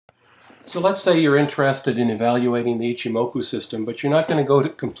So let's say you're interested in evaluating the Ichimoku system, but you're not going to go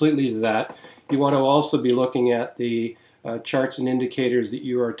completely to that. You want to also be looking at the charts and indicators that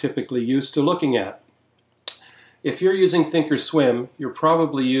you are typically used to looking at. If you're using ThinkorSwim, you're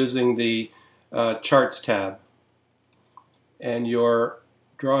probably using the Charts tab, and you're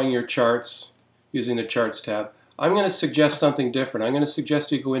drawing your charts using the Charts tab. I'm going to suggest something different. I'm going to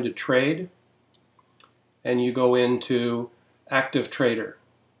suggest you go into Trade, and you go into Active Trader.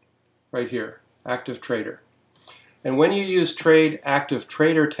 Right here, Active Trader. And when you use Trade Active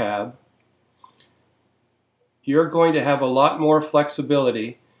Trader tab, you're going to have a lot more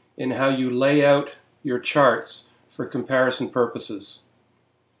flexibility in how you lay out your charts for comparison purposes.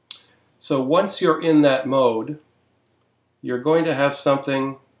 So once you're in that mode, you're going to have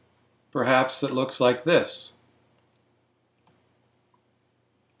something perhaps that looks like this.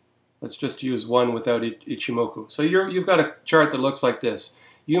 Let's just use one without Ichimoku. So you've got a chart that looks like this.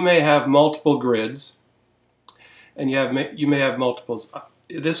 You may have multiple grids, and you may have multiples.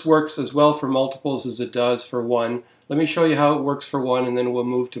 This works as well for multiples as it does for one. Let me show you how it works for one, and then we'll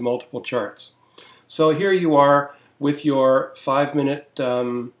move to multiple charts. So here you are with your 5-minute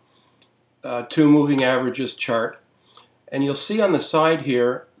 2 moving averages chart, and you'll see on the side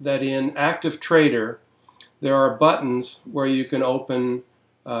here that in Active Trader there are buttons where you can open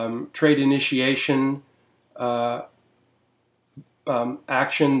trade initiation,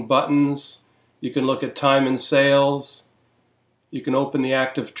 action buttons. You can look at time and sales. You can open the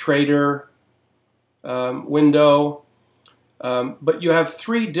Active Trader window. But you have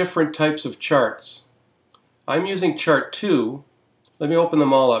 3 different types of charts. I'm using chart 2. Let me open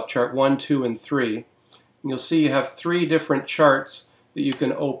them all up, chart 1, 2, and 3. And you'll see you have 3 different charts that you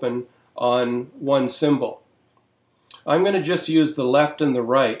can open on one symbol. I'm going to just use the left and the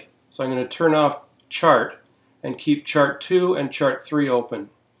right. So I'm going to turn off chart and keep chart 2 and chart 3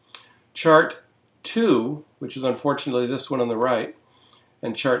 open. Chart 2, which is unfortunately this one on the right,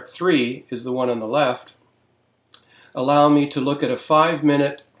 and chart 3 is the one on the left, allow me to look at a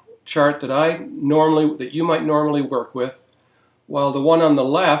 5-minute chart that you might normally work with, while the one on the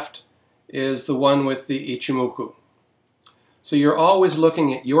left is the one with the Ichimoku. So you're always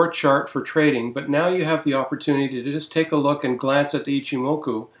looking at your chart for trading, but now you have the opportunity to just take a look and glance at the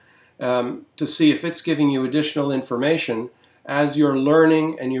Ichimoku to see if it's giving you additional information as you're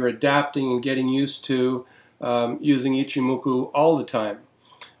learning and you're adapting and getting used to using Ichimoku all the time.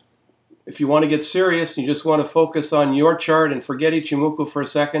 If you want to get serious and you just want to focus on your chart and forget Ichimoku for a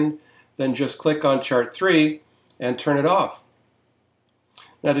second, then just click on chart 3 and turn it off.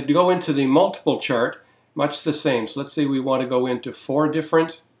 Now to go into the multiple chart, much the same. So let's say we want to go into 4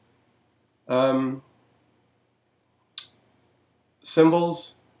 different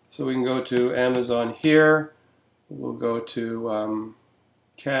symbols. So we can go to Amazon here, we'll go to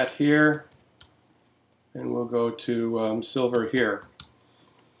cat here, and we'll go to silver here.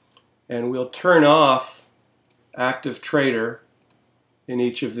 And we'll turn off Active Trader in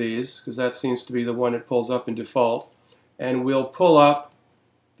each of these, because that seems to be the one it pulls up in default. And we'll pull up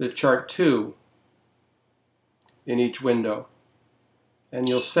the chart 2 in each window. And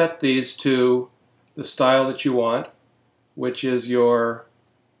you'll set these to the style that you want, which is your,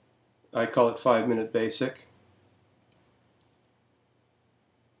 I call it 5-minute basic.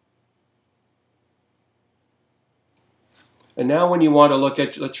 And now when you want to look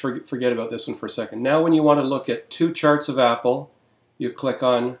at, let's forget about this one for a second. Now when you want to look at 2 charts of Apple, you click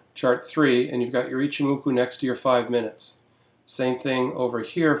on chart 3 and you've got your Ichimoku next to your 5 minutes. Same thing over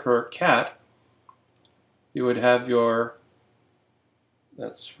here for cat. You would have your,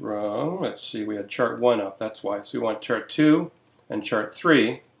 that's wrong, let's see, we had chart 1 up, that's why. So we want chart 2 and chart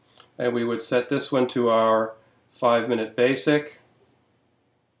 3. And we would set this one to our 5-minute basic.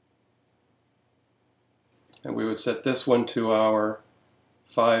 And we would set this one to our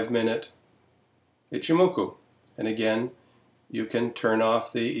 5-minute Ichimoku. And again, you can turn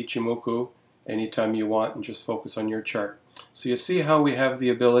off the Ichimoku anytime you want and just focus on your chart. So you see how we have the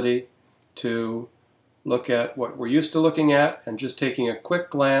ability to look at what we're used to looking at and just taking a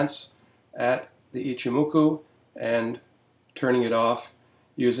quick glance at the Ichimoku and turning it off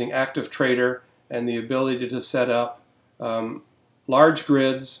using Active Trader and the ability to set up large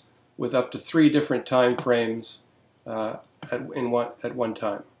grids with up to 3 different time frames at one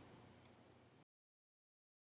time.